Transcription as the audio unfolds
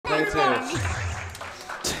you too.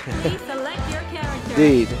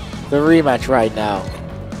 Indeed, the rematch right now.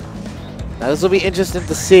 Now this will be interesting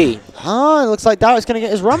to see. Oh, it looks like Darret's going to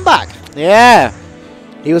get his run back. Yeah.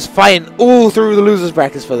 He was fighting all through the losers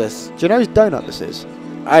brackets for this. Do you know whose donut this is?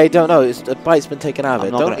 I don't know. The bite's been taken out of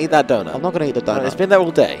it. Don't eat that donut. I'm not going to eat the donut. It's been there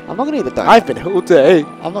all day. I'm not going to eat the donut. I've been here all day.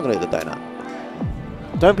 I'm not going to eat the donut.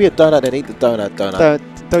 Don't be a donut and eat the donut. Don't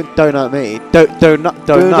donut me.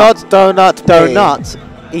 Donut.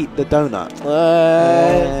 Eat the donut.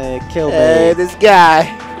 Kill me. Hey, this guy.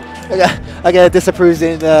 I got a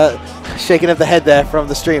disapproving shaking of the head there from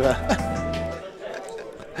the streamer.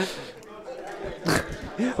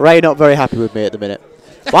 Ray not very happy with me at the minute.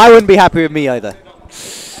 But I wouldn't be happy with me either.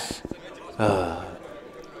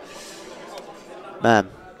 Man.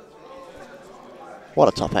 What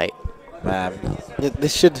a top 8. Man.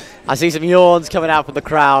 This should... I see some yawns coming out from the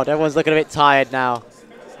crowd. Everyone's looking a bit tired now.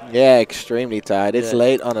 Yeah, extremely tired. It's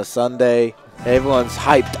late on a Sunday. Everyone's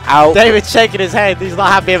hyped out. David's shaking his head. He's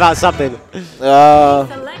not happy about something. Uh,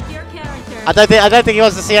 I don't think he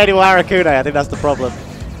wants to see any more Arakune. I think that's the problem.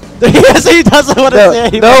 Yes, he doesn't want to see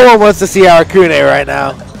any more. No one wants to see Arakune right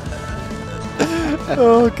now.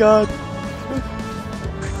 Oh, God.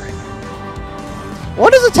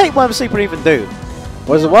 What does a tapeworm super even do?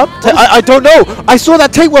 What is it, what? I don't know. I saw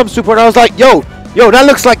that tapeworm super and I was like, yo, that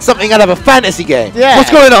looks like something out of a fantasy game. Yeah.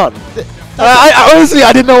 What's going on? I honestly,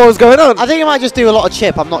 I didn't know what was going on. I think he might just do a lot of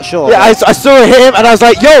chip. I'm not sure. Yeah, I saw him and I was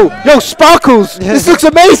like, yo, Sparkles, this looks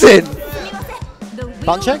amazing.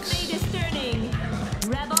 Button checks?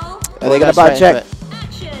 Are they gonna button check?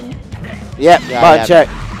 Yep, button check.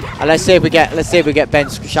 And let's see if we get Ben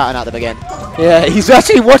shouting at them again. Yeah, he's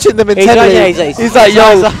actually watching them intently. He's like,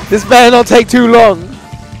 yo, this better not take too long.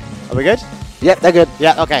 Are we good? Yep, they're good.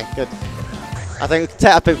 Yeah, okay, good. I think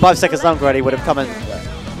 5 seconds longer and he would have come and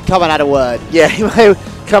had a word. Yeah, he might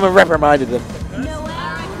have come and reprimanded them.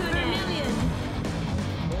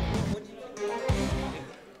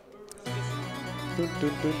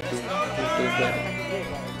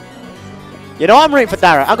 You know, I'm rooting for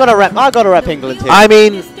Darret. I gotta rep England here. I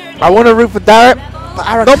mean, I want to root for Darret,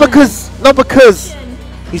 not because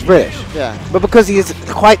he's British, but because he is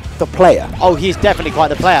quite the player. Oh, he's definitely quite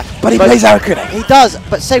the player. But he plays Arakune. He does,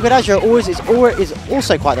 but Sacred Azure is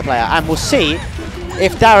also quite the player, and we'll see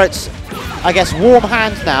if Darret's, I guess, warm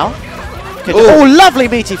hands now. Oh, lovely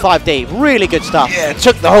meaty 5D, really good stuff. Yeah,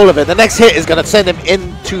 took the whole of it. The next hit is gonna send him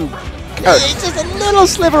into. It's just a little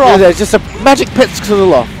sliver off. Yeah, just a magic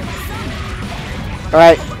pixel off. All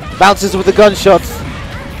right, bounces with the gunshots.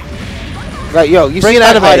 Like, yo, you've seen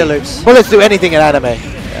anime. Loops. Bullets do anything in anime.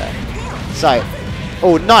 Yeah. So,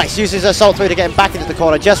 oh, nice. Uses assault 3 to get him back into the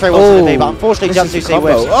corner. Just where he wants to be, but unfortunately, jumps 2C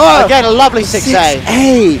whiffs. Oh, again, a lovely 6A.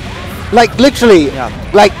 6A. Like, literally,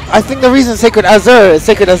 like, I think the reason Sacred Azure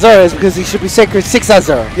is because he should be Sacred 6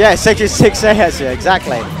 Azure. Yeah, Sacred 6A Azure,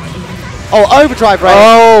 exactly. Oh, overdrive rate.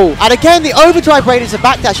 Oh. And again, the overdrive rate into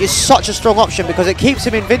backdash is such a strong option because it keeps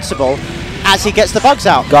him invincible as he gets the bugs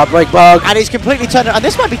out. God break bug. And he's completely turned it. And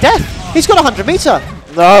this might be death. He's got 100 meter.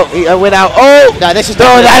 No, he went out. Oh! No, this is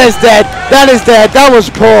that is dead. That is dead. That was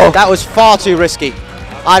poor. That was far too risky.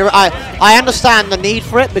 I understand the need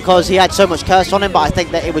for it because he had so much curse on him, but I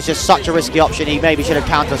think that it was just such a risky option. He maybe should have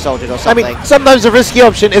counter-assaulted or something. I mean, sometimes the risky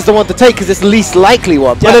option is the one to take because it's the least likely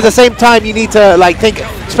one. But at the same time, you need to like think,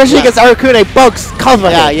 especially against Arakune, bugs cover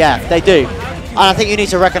him. Yeah, they do. And I think you need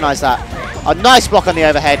to recognise that. A nice block on the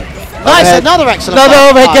overhead. Nice, another excellent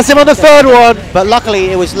overhead, gets him on the third one. But luckily,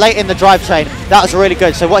 it was late in the drive chain. That was really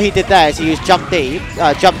good. So what he did there is he used jump D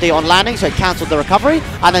on landing, so it cancelled the recovery,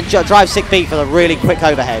 and then drive sick B for the really quick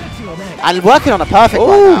overhead. And working on a perfect one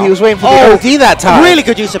now. He was waiting for the OD that time. Really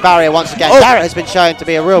good use of barrier once again. Darret has been shown to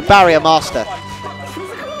be a real barrier master.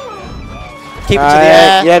 Keep it to the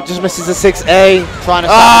air. Yeah, just misses a 6A. Trying to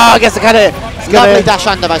I guess it kind of... Lovely dash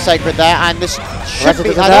under by Sacred there, and this should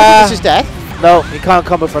be... I don't think this is death. No, he can't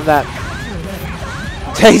combo from that.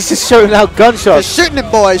 He's just shooting out gunshots. Just shooting him,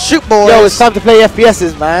 boys. Shoot, boys. Yo, it's time to play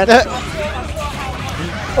FPSs, man.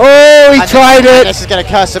 Oh, he tried it. This is going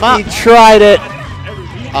to curse him up. He tried it.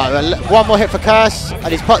 One more hit for curse, and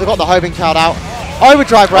he's got the homing child out.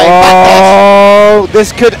 Overdrive rate. Oh,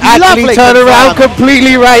 this could actually turn around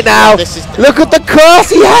completely right now. Look at the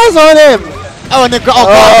curse he has on him. Oh, and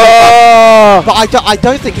but I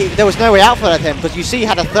don't think there was no way out for him because you see he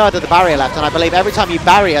had a third of the barrier left, and I believe every time you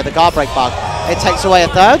barrier the guard break bug, it takes away a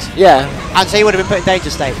third. Yeah. And so he would have been put in danger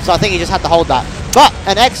state. So I think he just had to hold that. But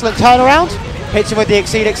an excellent turnaround, hits him with the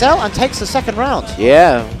Exceed XL, and takes the second round.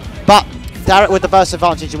 Yeah. But Darret with the burst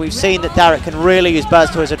advantage, and we've seen that Darret can really use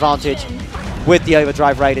burst to his advantage with the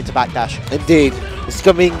overdrive raid into backdash. Indeed. It's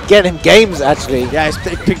gonna be getting him games actually. Yeah, it's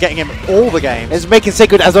been getting him all the games. It's making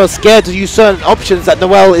Sacred as well scared to use certain options that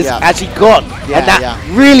Noelle is actually got, and that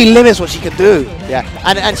really limits what she can do. Yeah,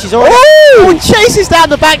 and she's already chases down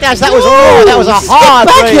the backdash. That was a hard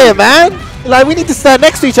back here, man. Like we need to stand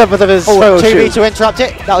next to each other for this. 2B to interrupt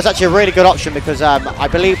it. That was actually a really good option because I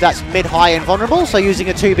believe that's mid-high invulnerable. So using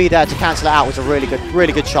a 2B there to cancel it out was a really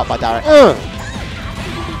good shot by Darret.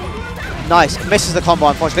 Nice. Misses the combo,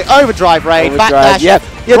 unfortunately. Overdrive raid. Backdash. Yeah,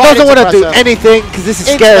 doesn't want to do anything because this is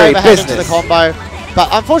scary business. Into the combo. But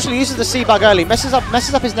unfortunately uses the C-bug early. Messes up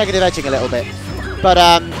his negative edging a little bit. But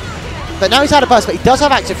now he's out of burst, but he does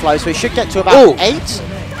have active flow, so he should get to about 8.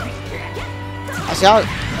 I see how...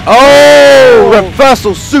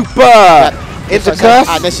 reversal super! Into curse.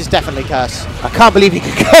 And this is definitely curse. I can't believe he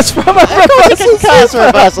can curse from a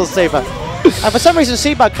reversal super. And for some reason,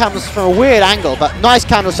 C-bug comes from a weird angle, but nice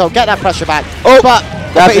counter, so get that pressure back. But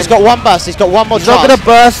he's got one burst. He's got one more chance. He's not going to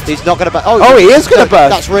burst. He's not going to burst. He is going to burst.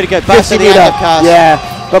 That's really good. Burst in the end of curse. Yeah.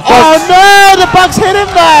 But no! The bugs hit him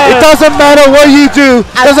though! It doesn't matter what you do.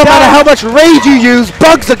 It doesn't matter how much rage you use.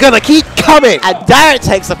 Bugs are going to keep coming. And Darret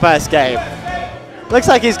takes the first game. Looks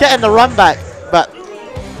like he's getting the run back, but...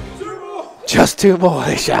 Just 2 more,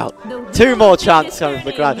 they shout. 2 more chances coming from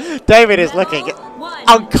the ground. David is looking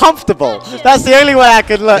uncomfortable. That's the only way I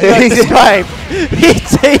could describe.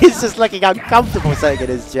 He's just looking uncomfortable sitting in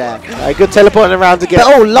his chair. Good teleporting around again.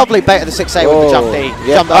 But, lovely bait of the 6A with the jump D.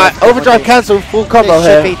 Yeah. Overdrive cancel, full combo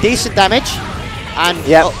here. Should be decent damage. And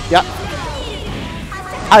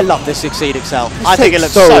I love this Succeed Excel. I think it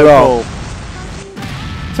looks so cool.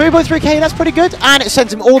 3.3k, that's pretty good. And it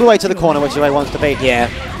sends him all the way to the corner, which is where he wants to be. Yeah.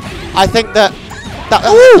 I think that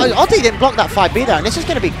Oddie didn't block that 5B there, and this is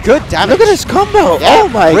going to be good damage. Look at this combo. Yeah, oh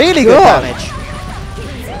my really God. Good damage.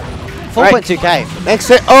 4.2k. Next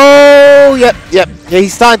hit. Yep. Yeah,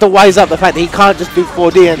 he's starting to wise up the fact that he can't just do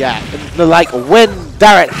 4D and the like when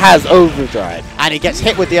Darret has overdrive. And he gets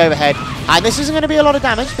hit with the overhead. And this isn't going to be a lot of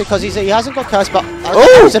damage because he hasn't got curse, but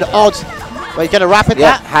it's an odd. But he's going to rapid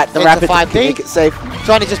that. Hat the into rapid 5D. to make it safe.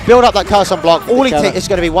 Trying to just build up that curse on block. All he takes is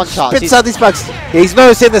going to be one chance. Spits out these bugs. He's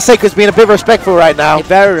noticing the Sacred's being a bit respectful right now.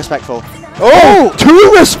 Very respectful.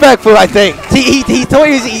 Too respectful, I think. He thought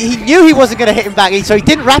he knew he wasn't going to hit him back, so he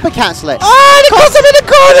didn't rapid cancel it. And it cost him in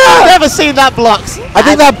the corner. I've never seen that blocked. I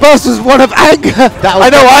think that burst was one of anger. I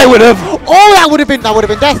know I would have. That would have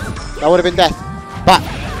been death. That would have been death. But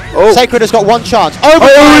Sacred has got one chance.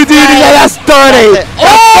 That's dirty.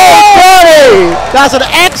 That's an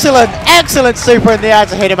excellent super in the air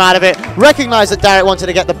to hit him out of it. Recognized that Darret wanted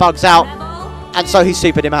to get the bugs out, and so he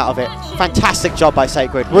supered him out of it. Fantastic job by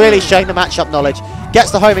Sacred. Really showing the matchup knowledge.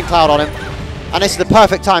 Gets the homing cloud on him, and this is the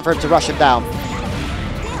perfect time for him to rush him down.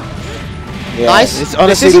 Yeah, nice.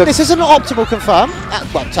 This isn't an optimal confirm.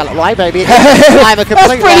 Well, tell it why, baby. I'm a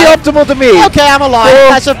complete That's pretty optimal to me. Okay, I'm alive.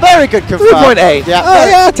 That's a very good confirm. 3.8.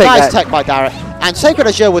 Yeah, nice tech by Darret. And Sacred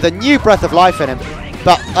Azure with a new breath of life in him.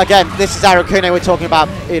 But again, this is Arakune we're talking about.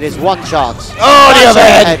 It is one chance. The other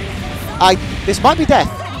head. This might be death.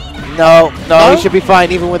 No, he should be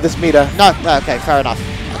fine even with this meter. No, okay, fair enough.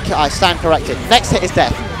 I stand corrected. Next hit is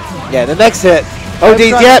death. Yeah, the next hit. OD,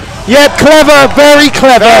 yep, clever, very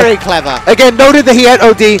clever. Very clever. Again, noted that he had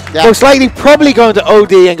OD. Most likely probably going to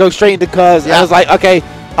OD and go straight into curse. And I was like, okay,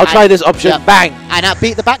 I'll try this option. Bang. And that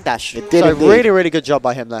beat the backdash. It did. So really good job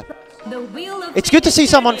by him there. It's good to see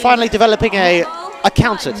someone finally developing a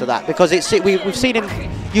counter to that, because we've seen him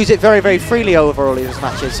use it very freely over all of his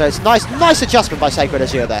matches. So it's nice adjustment by Sacred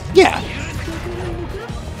Azure there. Yeah.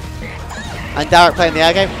 And Darret playing the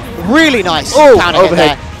air game. Really nice counter hit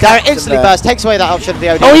there. Darret instantly burst, takes away that option of the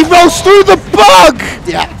OD. He rolls through the bug!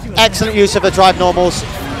 Yeah, excellent use of the drive normals.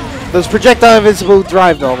 Those projectile invincible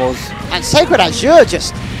drive normals. And Sacred Azure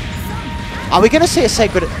just... Are we going to see a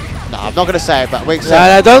Sacred... No, I'm not going to say it, but we're going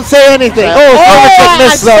No, don't say anything.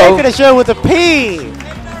 And Sacred Azure with the P!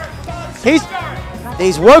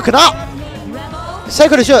 He's woken up!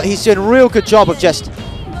 Sacred Azure, he's doing a real good job of just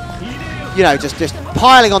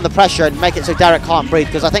piling on the pressure and make it so Darret can't breathe,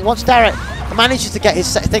 because I think once Darret manages to get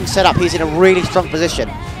his things set up, he's in a really strong position.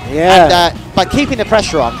 Yeah. And by keeping the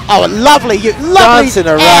pressure on, lovely dancing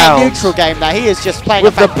around. Neutral game there. He is just playing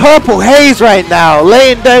with the purple haze right now,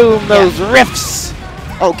 laying down those riffs.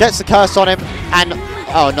 Gets the curse on him, and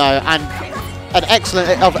an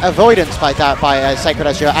excellent avoidance by Sacred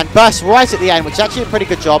Azure, and bursts right at the end, which is actually a pretty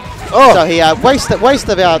good job. So he wastes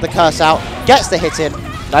the curse out, gets the hit in.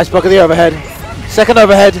 Nice block of the overhead. Second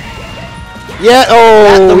overhead. Yeah,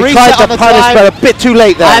 we tried to punish, but a bit too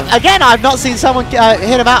late there. Again, I've not seen someone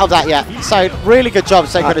hit him out of that yet. So really good job,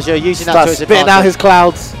 Sacred Azure, using that to his advantage. Spitting out his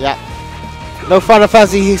clouds. Yeah. No Final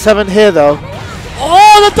Fantasy 7 here, though.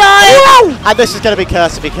 another dive! And this is going to be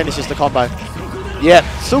cursed if he finishes the combo. Yep.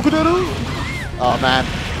 Oh, man.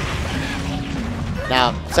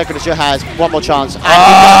 Now, Azure has one more chance.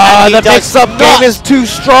 And the mix-up game is too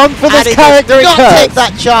strong for this character. He does not take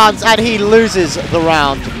that chance, and he loses the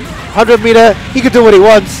round. 100 meter, he could do what he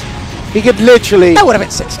wants. He could literally... That would have been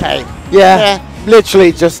 6k. Yeah.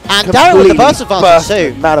 Literally just and Darret with the burst advantage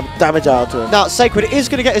too. Amount of damage out to him. Now, Sacred is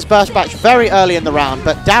going to get his burst back very early in the round,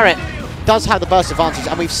 but Darret does have the burst advantage,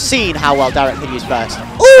 and we've seen how well Darret can use burst.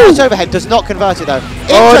 Ooh! Overhead does not convert it though.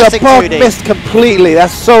 Oh, the pop missed completely.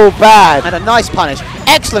 That's so bad. And a nice punish.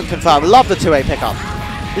 Excellent confirm. Love the 2A pickup.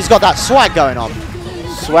 He's got that swag going on.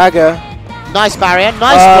 Swagger. Nice barrier.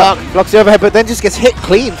 Nice block. Blocks the overhead, but then just gets hit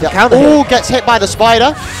clean for counter. Oh, gets hit by the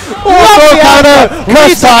spider. Oh, counter.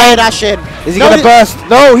 Curse time. Dash in. Is he going to burst?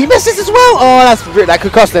 No, he misses as well. Oh, that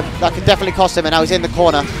could cost him. That could definitely cost him, and now he's in the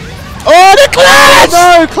corner. Oh, the clash!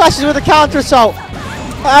 Oh, no, clashes with the counter assault.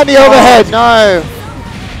 And the overhead. No.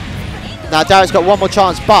 Now, Darret's got one more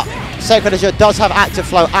chance, but Sacred Azure does have active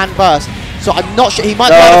flow and burst, so I'm not sure he might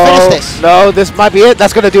be able to finish this. No, this might be it.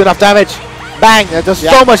 That's going to do enough damage. Bang, that does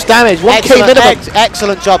so much damage. 1k minimum.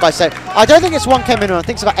 Excellent job, I say. I don't think it's 1k minimum. I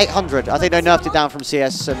think it's about 800. I think they nerfed it down from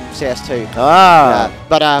CS and CS2. Ah. Yeah,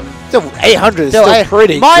 but still 800 is still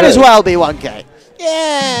pretty might good. as well be 1k.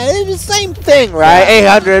 Yeah, it's the same thing, right?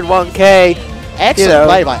 800, 1k. Excellent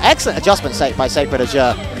play by, excellent adjustment by Sacred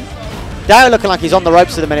Azure. Darret looking like he's on the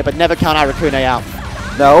ropes at the minute, but never count Arakune out.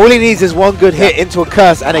 No, all he needs is one good hit into a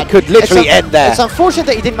curse, and it could literally end there. It's unfortunate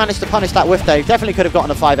that he didn't manage to punish that whiff, though. He definitely could have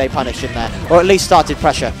gotten a 5A punish in there, or at least started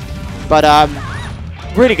pressure. But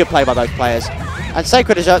really good play by both players. And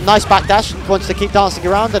Sacred is a nice backdash, wants to keep dancing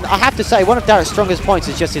around. And I have to say, one of Darret's strongest points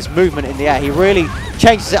is just his movement in the air. He really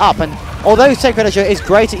changes it up. And although Sacred Azure is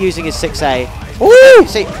great at using his 6A,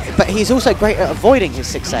 see, but he's also great at avoiding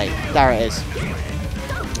his 6A. Darret is.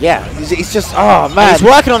 Yeah, he's just, oh man. And he's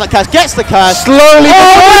working on that curse, gets the curse. Slowly.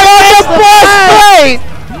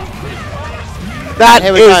 That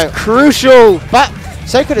is crucial. But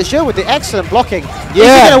Sacred Azure with the excellent blocking. Yeah.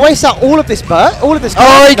 Is he going to waste out all of this burst? All of this curse?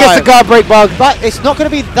 Oh, he gets the guard break bug. But it's not going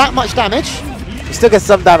to be that much damage. He still gets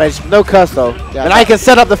some damage. No curse though. Yeah, and I can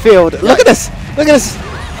set up the field. Yeah. Look at this. Look at this.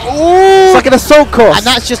 Ooh. It's like an assault course. And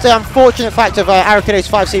that's just the unfortunate fact of Arakune's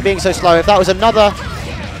 5C being so slow. If that was another...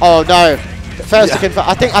 Oh, no. First to confirm.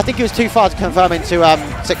 I think he was too far to confirm into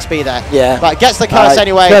 6B there. Yeah. But gets the curse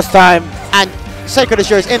anyway. Curse time. And Sacred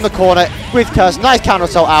Azure is in the corner with curse. Nice counter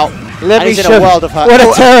assault out. Let and me he's show in a world of hurt. What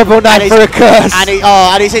a terrible night for a curse.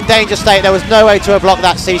 And he's in danger state. There was no way to block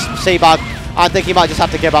that C bug. I think he might just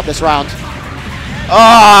have to give up this round.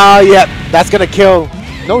 Oh, yep. That's going to kill.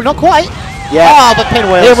 No, not quite. Yeah. Oh, the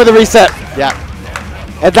pinwheels. Hit with a reset. Yeah.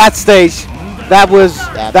 At that stage, that was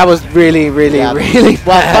really well.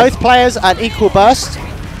 bad. Both players at equal burst,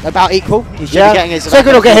 about equal. He should be getting his.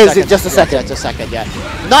 Sacred will get his in just a second. Just a second, yeah.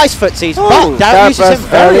 Nice footsies, Oh, but Darret uses him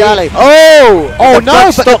very early. Oh no!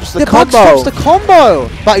 But stops the combo. Stops the combo,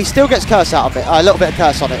 but he still gets curse out of it. A little bit of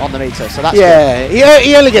curse on it on the meter, so that's good.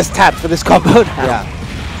 He only gets tapped for this combo now. Yeah.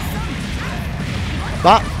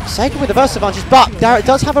 But Sacred with the burst advantage, but Darret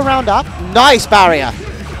does have a round up. Nice barrier.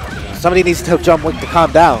 Somebody needs to tell John Wick to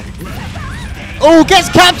calm down. Oh, gets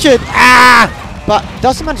captured! Ah! But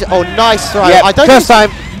doesn't manage it. Oh, nice throw. Yep, I don't first time.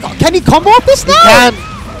 Can he combo up this now? He can.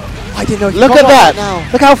 I didn't know he Look at that.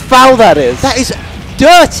 Now. Look how foul that is. That is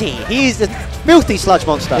dirty. He's a filthy sludge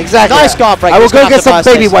monster. Exactly. Nice guard break. I will go get some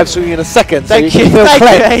baby wipes for you in a second. Thank you. Thank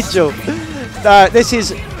you, Angel. This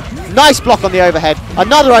is nice block on the overhead.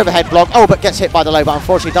 Another overhead block. Oh, but gets hit by the low, but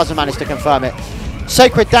unfortunately doesn't manage to confirm it.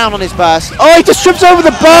 Sacred down on his burst. Oh, he just trips over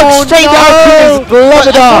the bug straight down to his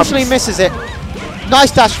beloved arms. Unfortunately misses it.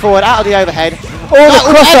 Nice dash forward out of the overhead. Oh, the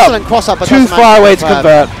cross excellent cross up. But too far away to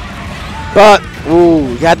convert. But,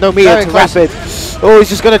 ooh, he had no meter to rapid. Oh, he's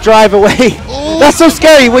just going to drive away. Ooh. That's so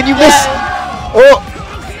scary when you miss. Oh.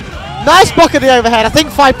 Nice block of the overhead. I think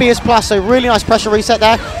 5B is plus, so really nice pressure reset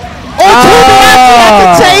there. Oh, 2B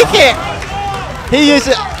had to take it. He used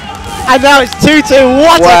it. And now it's 2-2.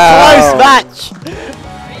 What a close match.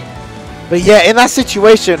 But yeah, in that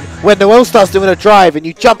situation, when Noelle starts doing a drive and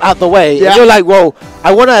you jump out the way, and you're like, whoa,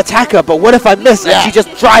 I want to attack her, but what if I miss and she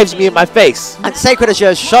just drives me in my face? And Sacred Azure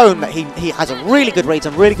has shown that he has a really good read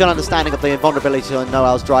and really good understanding of the vulnerability on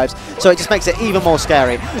Noelle's drives, so it just makes it even more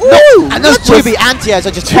scary. And those 2B anti-airs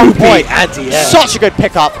are just on point. Such a good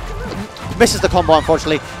pickup. Misses the combo,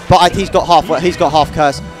 unfortunately, but he's got half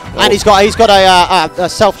curse. And he's got a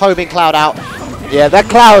self-homing cloud out. Yeah, that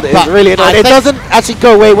cloud is really annoying. It doesn't actually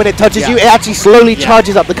go away when it touches you. It actually slowly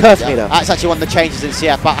charges up the curse meter. That's actually one of the changes in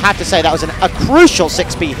CF. But I have to say that was a crucial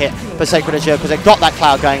 6B hit for Sacred Azure because it got that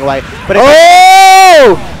cloud going away. But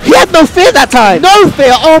he had no fear that time. No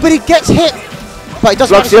fear. Oh, but he gets hit. But he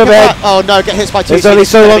doesn't manage to get back. Oh no, get hit by 2. There's only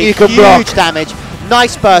so long you can block. Huge damage.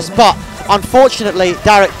 Nice burst, but unfortunately,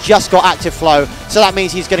 Darret just got active flow, so that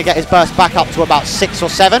means he's going to get his burst back up to about 6 or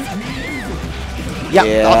 7.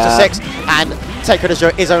 Yep, up to 6, and Sacred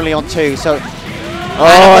Azure is only on 2, so...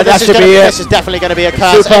 Oh, that should be it. This is definitely going to be a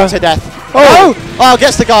curse to death. Oh! Oh,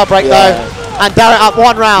 gets the guard break though, and Darret up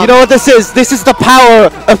 1 round. You know what this is? This is the power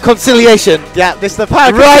of conciliation. Yeah, this is the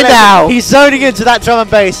power of right now. He's zoning into that drum and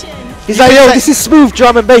bass. He's like, yo, this is smooth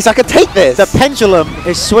drum and bass. I can take this. The pendulum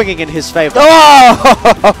is swinging in his favor.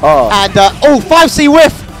 Oh! And, 5C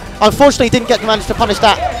whiff. Unfortunately, didn't manage to punish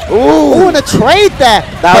that. Ooh, and a trade there.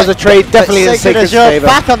 That was a trade, definitely in Sacred's favor.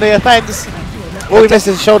 Back on the offense. Oh, he missed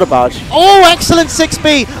his shoulder barge. Oh, excellent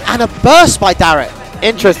 6B. And a burst by Darret.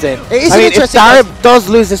 Interesting. It is interesting. If Darret does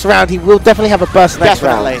lose this round, he will definitely have a burst next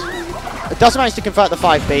round. It does manage to convert the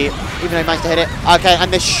 5B, even though he managed to hit it. Okay,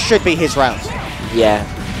 and this should be his round. Yeah.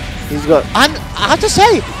 He's got. And I have to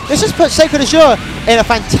say, this has put Sacred Azure in a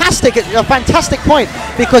fantastic point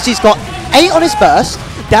because he's got 8 on his burst.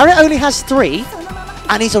 Darret only has 3,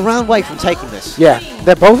 and he's a round away from taking this. Yeah,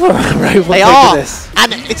 they're both around right from taking this.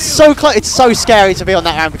 And it's so close. It's so scary to be on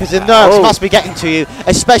that round because the nerves must be getting to you,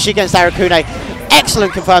 especially against Arakune.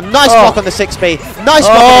 Excellent confirm. Nice block on the 6B. Nice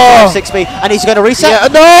block on the 6B. And he's going to reset. Yeah,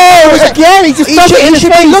 no! Again, he just does it in his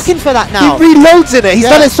face. Looking for that now. He reloads in it. He's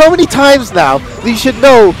done it so many times now that you should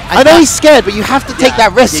know. I know he's scared, but you have to take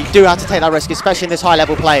that risk. You do have to take that risk, especially in this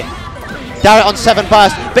high-level play. Darret on 7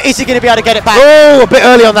 burst, but is he going to be able to get it back? Oh, a bit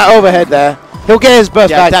early on that overhead there. He'll get his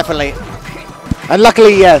burst back. Yeah, definitely. And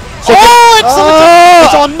luckily, it's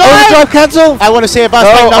on 9! Overdrive cancel. I want to see a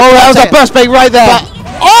burst bait. That was a burst bait right there.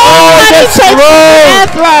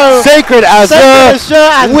 Sacred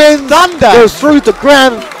Azure wins Thunder. Goes through to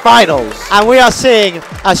grand finals. And we are seeing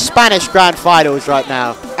a Spanish grand finals right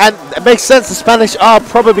now. And it makes sense, the Spanish are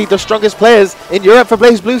probably the strongest players in Europe for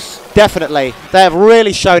BlazBlues. Definitely. They have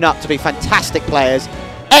really shown up to be fantastic players.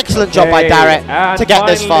 Excellent job by Darret to get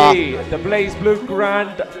this far. The BlazBlue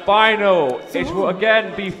Grand Final. It will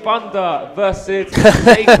again be Thunder versus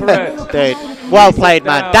Sacred. Dude, well played,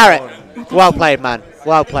 man. Darret, well played, man.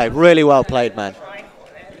 Well played. Really well played, man.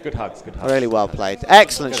 Good hugs, good hugs. Really well played.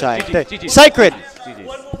 Excellent showing. Sacred.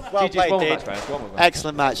 Well played, dude.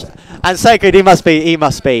 Excellent match. And Sacred, he must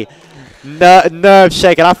be nerve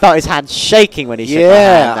shaking. I felt his hand shaking when he shook my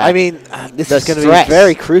hand. I mean, this is going to be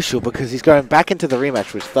very crucial because he's going back into the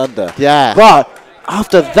rematch with Thunder. Yeah. But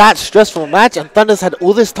after that stressful match, and Thunder's had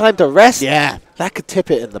all this time to rest, that could tip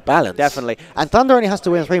it in the balance. Definitely. And Thunder only has to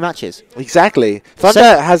win 3 matches. Exactly.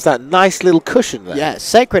 Thunder has that nice little cushion there. Yeah,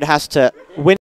 Sacred has to win.